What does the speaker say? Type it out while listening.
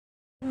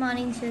Good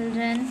morning,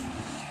 children.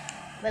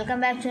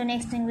 Welcome back to your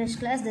next English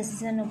class. This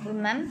is Anupur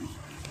ma'am.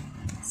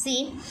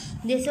 See,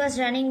 this was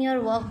running your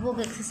workbook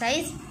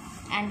exercise,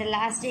 and the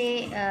last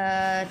day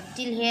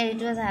till here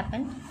it was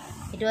happened.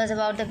 It was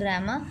about the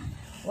grammar.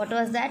 What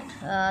was that?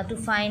 To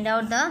find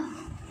out the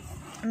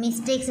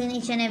mistakes in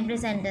each and every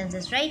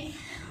sentences, right?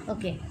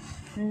 Okay.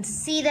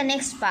 See the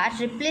next part.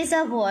 Replace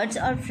the words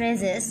or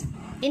phrases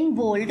in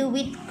bold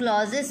with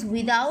clauses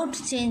without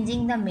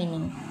changing the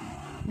meaning.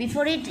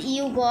 Before it,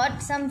 you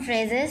got some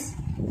phrases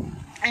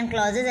and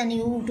clauses, and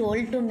you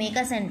told to make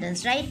a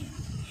sentence, right?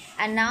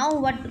 And now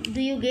what do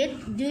you get?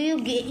 You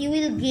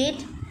will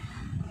get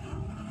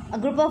a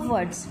group of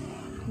words,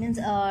 means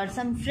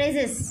some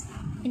phrases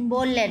in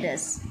bold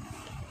letters,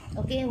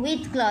 okay,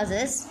 with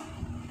clauses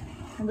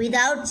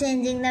without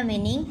changing the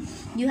meaning.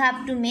 You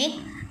have to make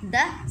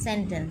the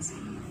sentence,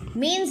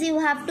 means you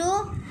have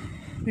to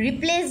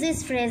replace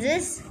these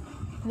phrases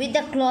with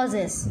the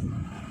clauses.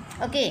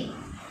 Okay,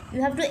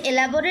 you have to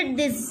elaborate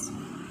this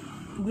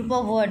group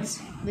of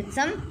words with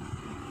some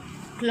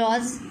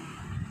clause,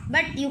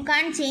 but you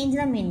can't change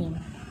the meaning.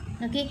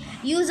 Okay,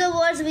 use the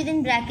words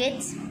within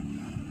brackets.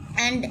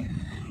 And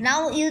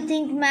now you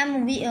think,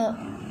 ma'am,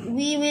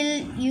 we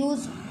will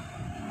use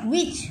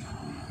which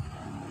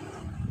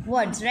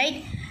words,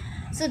 right?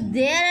 So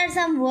there are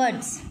some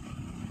words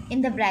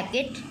in the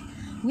bracket.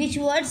 Which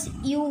words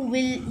you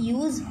will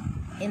use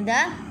in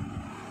the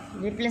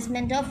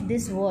replacement of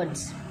these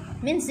words,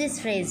 means this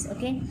phrase.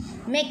 Okay,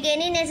 make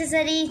any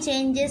necessary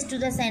changes to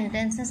the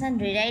sentences and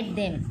rewrite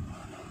them.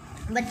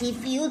 But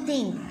if you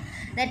think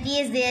that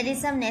yes, there is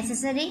some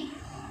necessary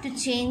to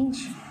change,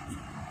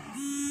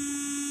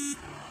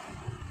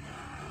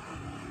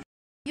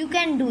 you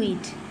can do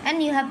it,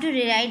 and you have to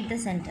rewrite the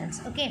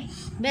sentence. Okay,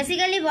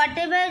 basically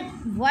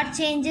what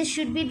changes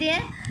should be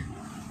there.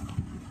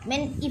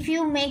 When if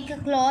you make a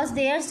clause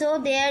there, so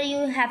there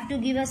you have to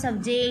give a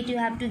subject, you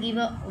have to give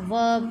a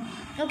verb.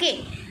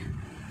 Okay,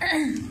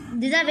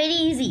 these are very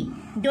easy,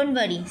 don't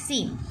worry.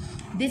 See,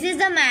 this is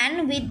the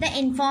man with the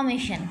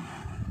information.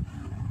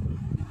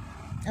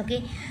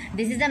 Okay,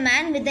 this is the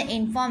man with the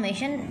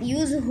information.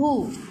 Use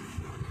who.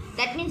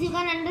 That means you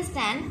can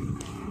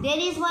understand there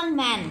is one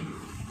man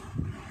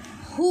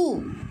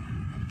who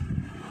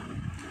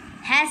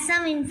has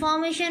some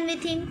information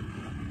with him.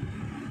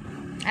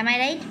 Am I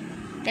right?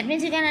 That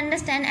means you can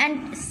understand.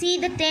 And see,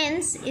 the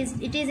tense is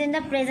in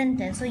the present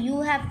tense, so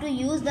you have to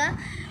use the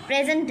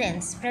present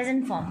tense,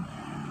 present form.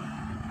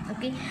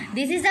 Okay,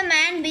 this is the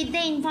man with the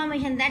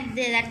information.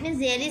 That means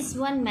there is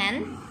one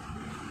man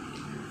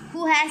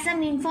who has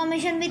some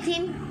information with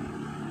him.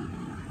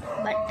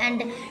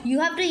 And you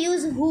have to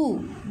use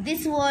who,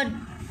 this word,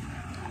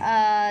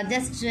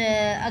 just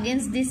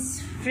against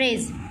this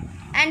phrase.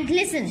 And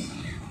listen,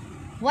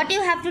 what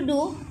you have to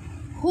do,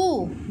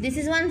 who, this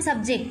is one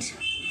subject.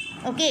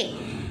 Okay,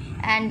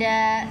 and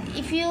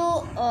if you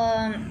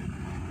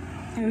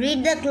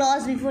read the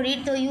clause before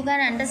it, so you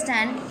can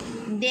understand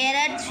there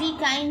are three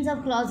kinds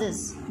of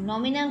clauses.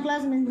 Nominal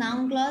clause means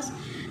noun clause,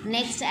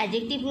 next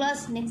adjective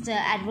clause, next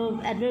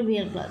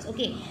adverbial clause.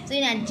 Okay, so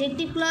in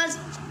adjective clause,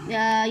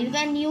 you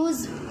can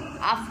use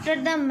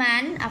after the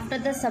man, after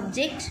the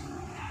subject,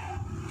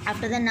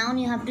 after the noun,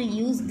 you have to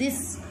use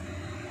this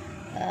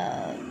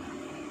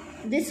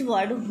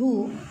word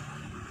who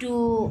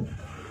to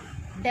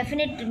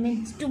definite,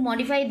 means to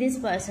modify this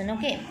person.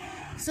 Okay,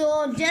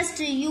 so just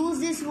use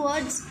these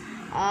words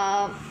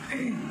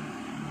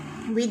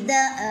with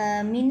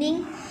the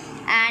meaning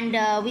and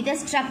with a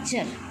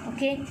structure.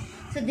 Okay,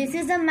 so this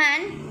is the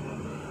man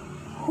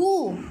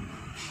who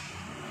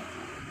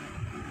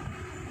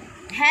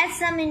has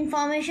some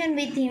information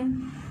with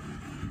him.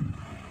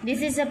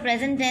 This is a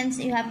present tense.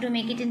 You have to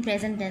make it in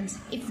present tense.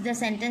 If the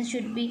sentence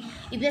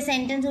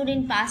would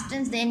in past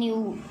tense, then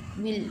you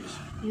will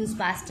use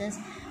past tense.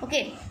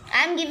 Okay,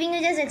 I am giving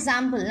you just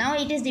example. Now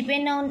it is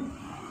depending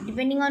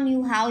on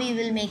you how you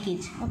will make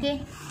it.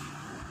 Okay,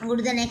 go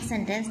to the next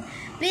sentence.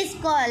 Please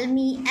call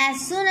me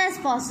as soon as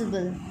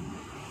possible.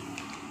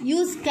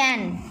 Use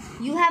can.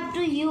 You have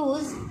to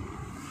use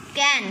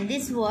can,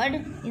 this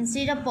word,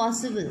 instead of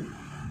possible.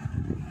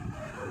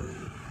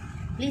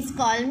 Please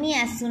call me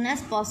as soon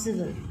as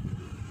possible.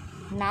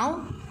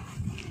 Now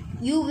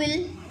you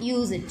will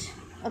use it.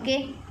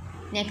 Okay,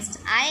 next,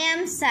 I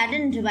am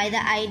saddened by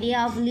the idea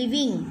of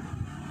leaving.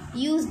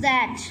 Use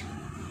that.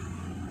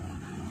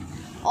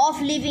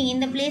 Of living, in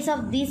the place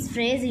of this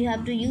phrase you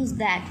have to use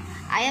that.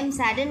 I am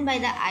saddened by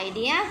the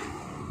idea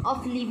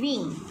of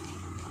living.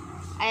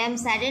 I am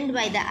saddened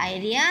by the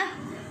idea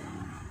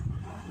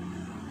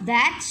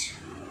that ...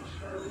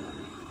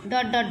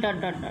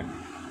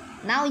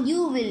 Now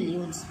you will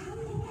use.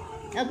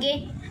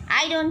 Okay,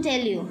 I don't tell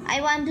you.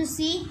 I want to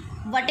see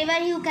whatever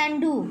you can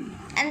do,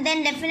 and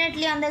then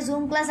definitely on the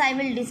Zoom class I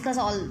will discuss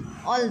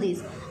all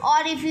these.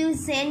 Or if you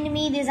send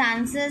me these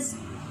answers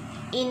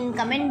in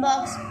comment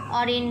box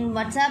or in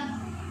WhatsApp,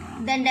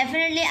 then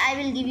definitely I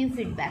will give you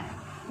feedback.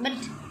 But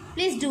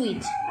please do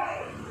it.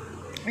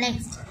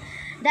 Next,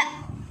 the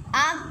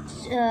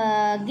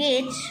arch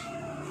gate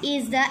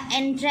is the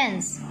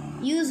entrance.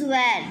 Use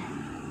where.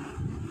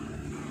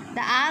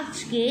 The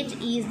arched gate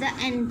is the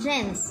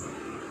entrance.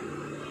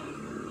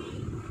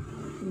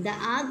 The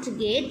arched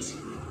gate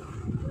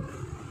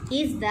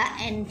is the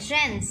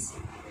entrance.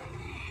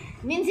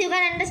 Means you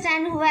can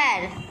understand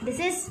where. This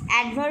is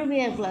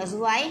adverbial clause.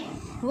 Why?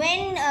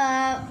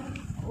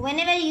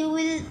 Whenever you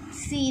will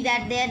see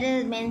that there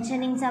is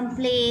mentioning some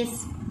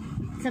place,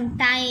 some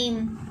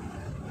time.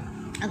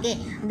 Okay,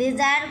 these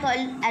are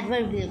called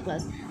adverbial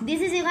clause.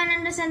 This is, you can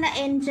understand, the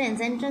entrance.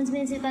 Entrance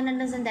means you can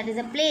understand that is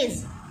a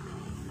place.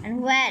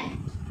 And where?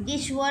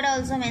 This word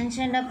also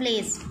mentioned a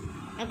place.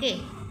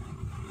 Okay.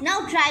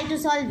 Now try to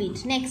solve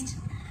it. Next.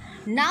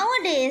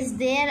 Nowadays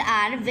there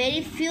are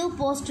very few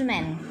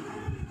postmen.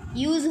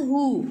 Use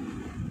who.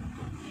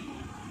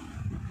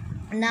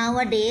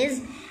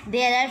 Nowadays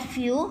there are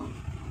few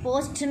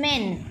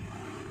postmen.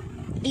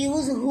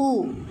 Use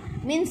who.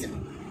 Means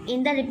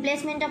in the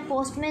replacement of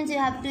postmen you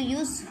have to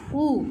use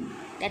who.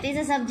 That is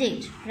a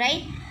subject,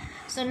 right?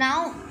 So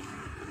now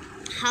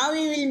how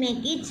we will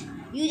make it?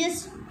 You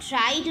just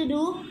try to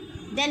do,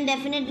 then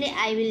definitely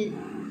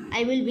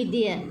I will be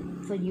there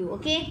for you.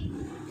 Okay,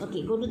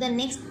 go to the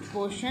next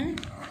portion.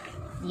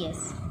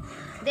 Yes,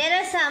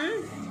 there are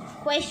some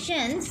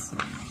questions.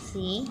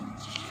 See,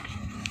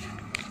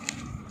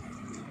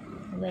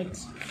 wait,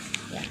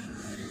 yeah.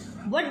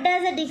 What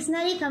does a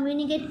dictionary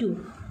communicate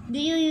to? Do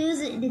you use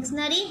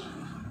dictionary?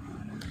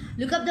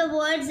 Look up the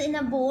words in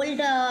a bold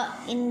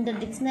in the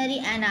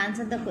dictionary and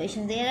answer the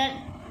question. There are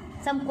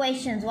some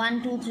questions,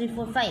 1, 2, 3,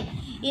 4, 5.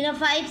 In a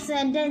 5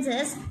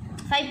 sentences,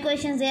 5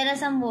 questions, there are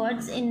some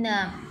words in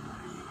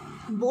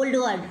bold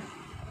word.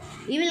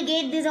 We will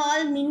get this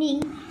all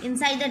meaning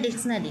inside the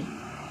dictionary.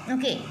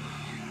 Okay.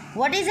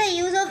 What is the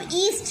use of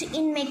yeast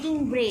in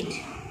making bread?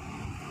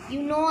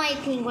 You know, I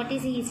think, what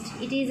is yeast?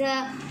 It is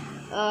a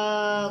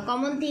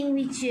common thing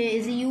which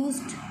is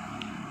used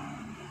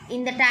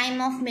in the time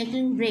of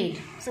making bread.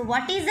 So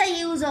what is the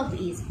use of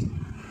yeast?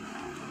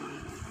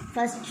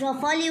 First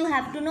of all, you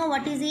have to know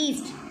what is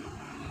yeast.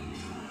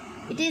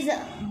 It is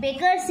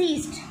baker's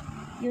yeast.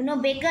 You know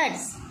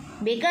baker's.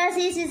 Baker's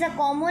yeast is a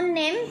common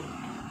name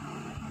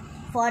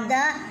for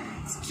the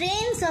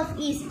strains of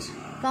yeast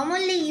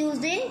commonly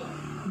used in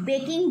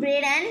baking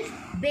bread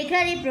and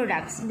bakery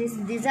products. This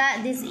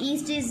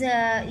yeast is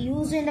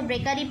used in the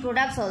bakery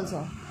products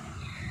also.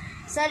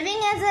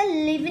 Serving as a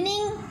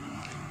leavening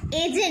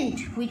agent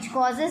which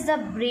causes the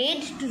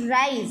bread to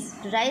rise.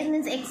 To rise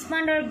means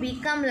expand or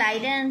become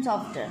lighter and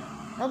softer.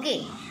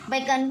 Okay,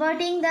 by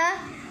converting the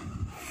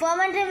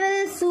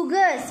fermentable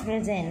sugars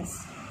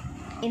presence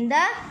in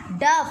the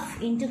dough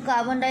into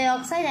carbon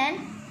dioxide and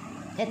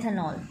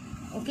ethanol.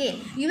 Okay,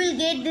 you will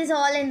get this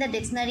all in the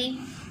dictionary,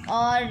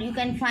 or you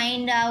can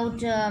find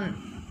out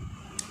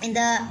in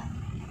the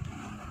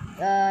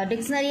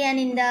dictionary, and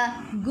in the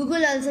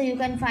Google also you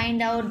can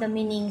find out the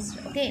meanings.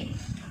 Okay,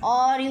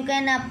 or you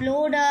can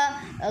upload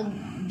a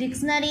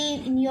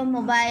dictionary in your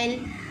mobile,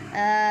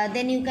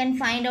 then you can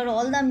find out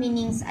all the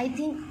meanings. I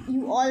think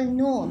you all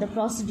know the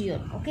procedure.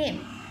 Okay,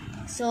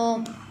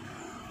 so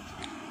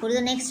go to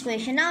the next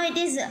question. Now it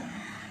is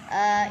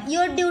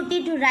your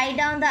duty to write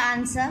down the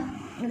answer.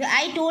 Okay,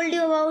 I told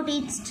you about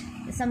it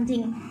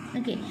something.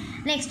 Okay,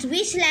 next,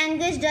 which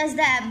language does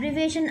the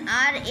abbreviation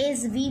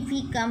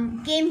RSVP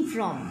came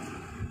from?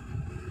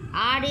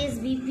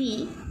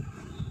 RSVP,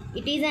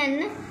 it is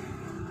an,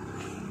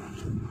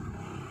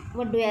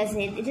 what do I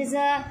say? It is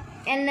an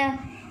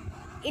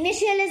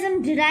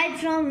initialism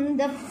derived from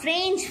the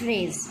French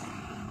phrase.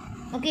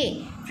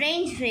 Okay,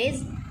 French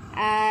phrase.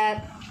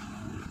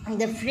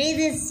 The phrase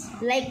is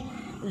like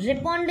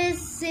répondez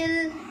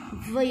s'il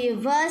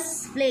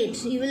vous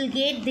plaît. You will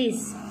get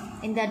this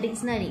in the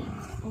dictionary.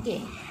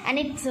 Okay, and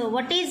it's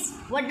what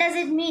does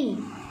it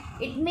mean?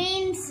 It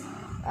means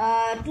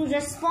to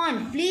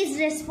respond. Please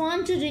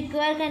respond to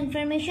require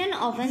confirmation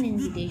of an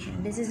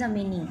invitation. This is the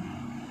meaning.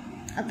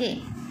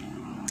 Okay,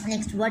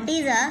 next, what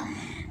is a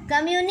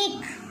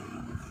communique?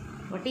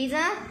 What is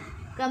a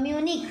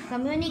communique?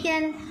 Communique,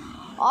 an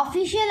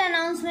official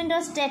announcement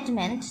or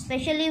statement,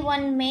 especially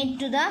one made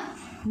to the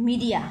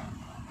media.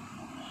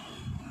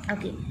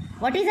 Okay,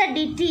 what is a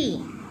ditty?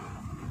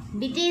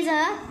 Ditty is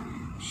a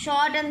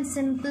short and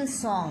simple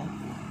song.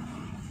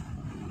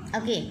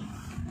 Okay,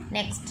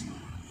 next,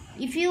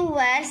 if you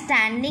were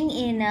standing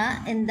in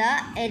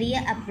the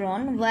area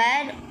apron,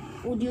 where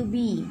would you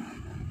be?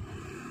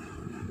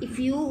 If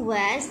you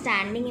were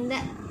standing in the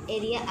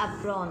area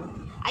apron,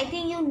 I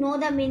think you know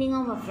the meaning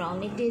of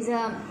apron. It is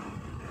a,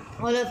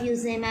 all of you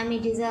say, ma'am,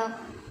 it is a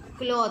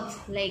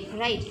cloth, like,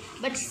 right?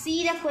 But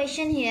see the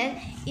question here,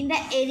 in the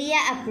area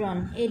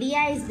apron,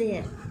 area is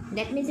there.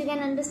 That means you can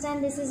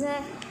understand this is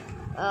a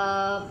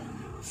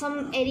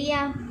some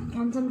area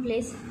on some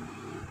place.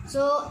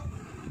 So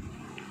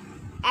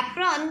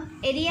apron,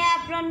 area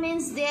apron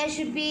means there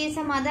should be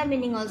some other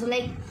meaning also,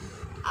 like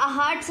a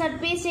hard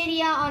surface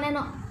area on an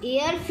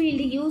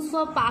airfield used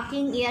for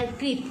parking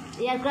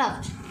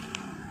aircraft.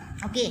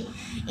 Okay,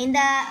 in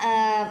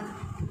the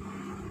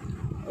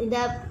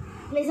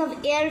place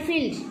of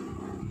airfield,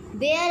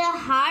 there a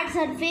hard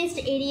surfaced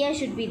area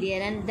should be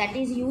there, and that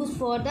is used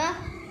for the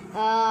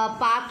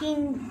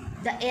parking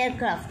the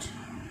aircraft.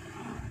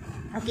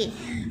 Okay,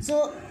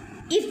 so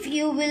if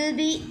you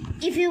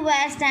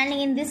were standing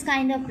in this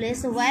kind of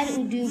place, so where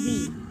would you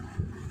be?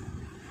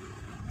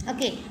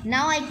 Okay,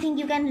 now I think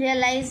you can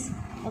realize.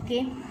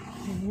 Okay,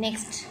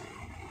 next,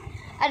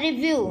 a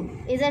review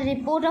is a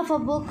report of a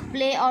book,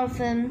 play or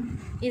film,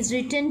 is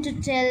written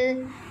to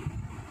tell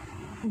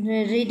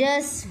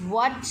readers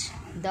what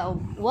the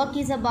work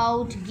is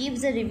about,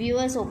 gives the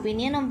reviewer's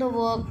opinion of the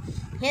work,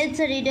 helps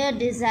the reader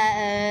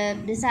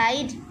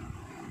decide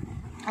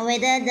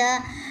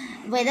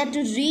whether to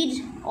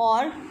read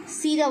or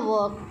see the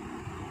work.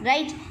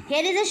 Right,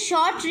 here is a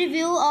short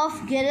review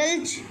of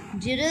Gerald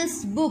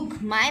Giroux'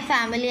 book My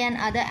Family and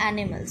Other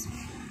Animals.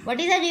 What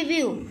is a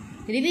review?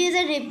 Review is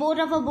a report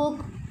of a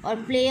book or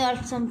play or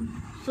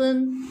some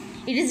film.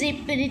 It is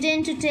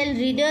written to tell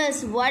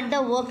readers what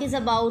the work is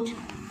about.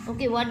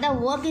 Okay, what the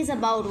work is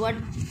about, what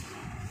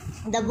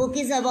the book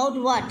is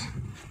about, what.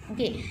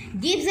 Okay,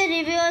 gives the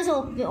reviewer's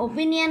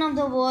opinion of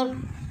the work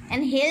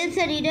and helps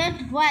the reader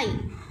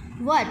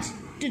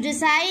to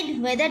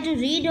decide whether to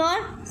read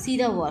or see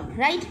the work.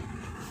 Right,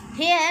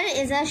 here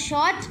is a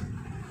short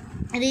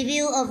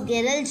review of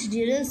Gerald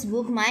Giroux'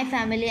 book My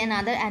Family and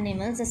Other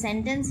Animals. The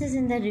sentences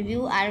in the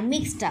review are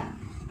mixed up.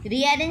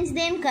 Rearrange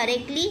them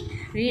correctly,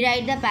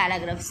 rewrite the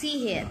paragraph. See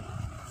here,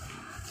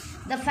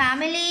 the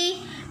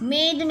family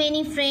made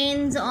many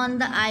friends on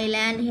the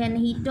island, and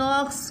he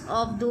talks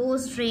of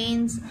those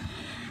friends.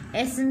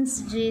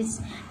 Essence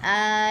is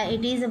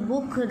it is a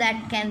book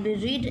that can be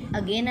read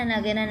again and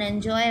again and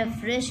enjoy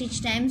afresh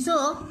each time.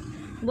 So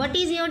what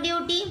is your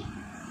duty?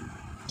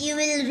 You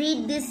will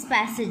read this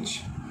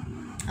passage.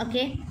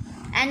 Okay,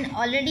 and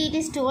already it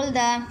is told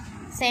the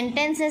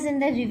sentences in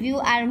the review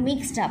are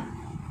mixed up.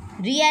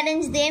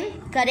 Rearrange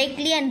them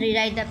correctly and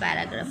rewrite the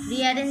paragraph.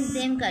 Rearrange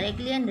them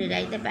correctly and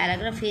rewrite the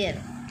paragraph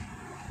here.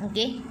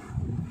 Okay,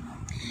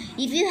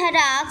 if you had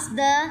asked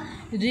the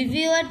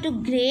reviewer to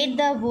grade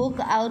the book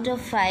out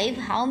of 5,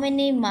 how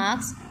many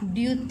marks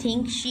do you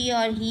think she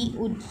or he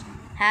would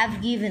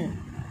have given?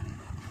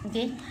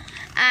 Okay,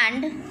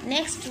 and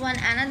next one,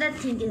 another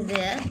thing is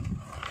there,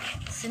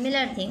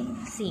 similar thing.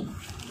 See,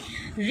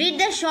 read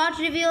the short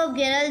review of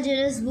Gerald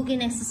Giroux' book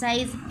in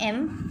exercise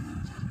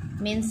M.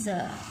 Means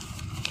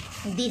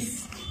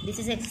this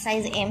is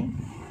exercise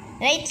M,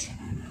 right?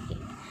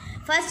 Okay.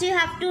 First you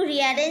have to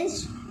rearrange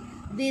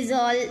these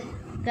all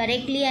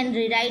correctly and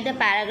rewrite the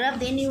paragraph.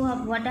 Then you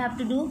have what have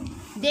to do?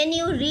 Then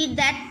you read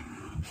that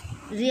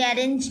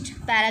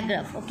rearranged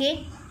paragraph.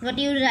 Okay, what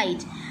you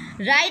write?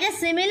 Write a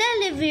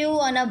similar review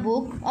on a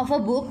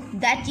book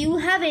that you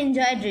have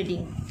enjoyed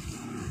reading.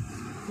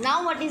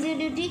 Now what is your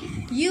duty?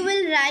 You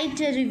will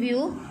write a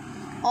review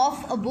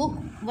of a book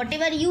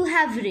whatever you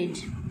have read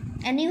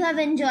and you have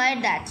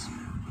enjoyed that.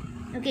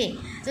 Okay,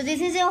 so this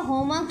is your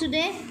homework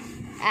today,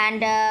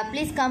 and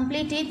please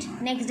complete it.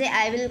 Next day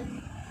I will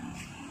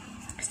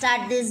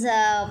start this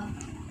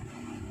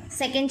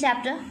second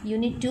chapter,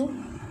 unit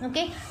 2.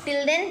 Okay,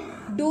 till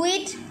then do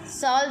it,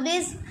 solve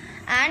this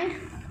and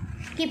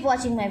keep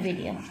watching my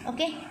video.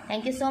 Okay,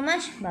 thank you so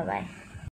much. Bye bye.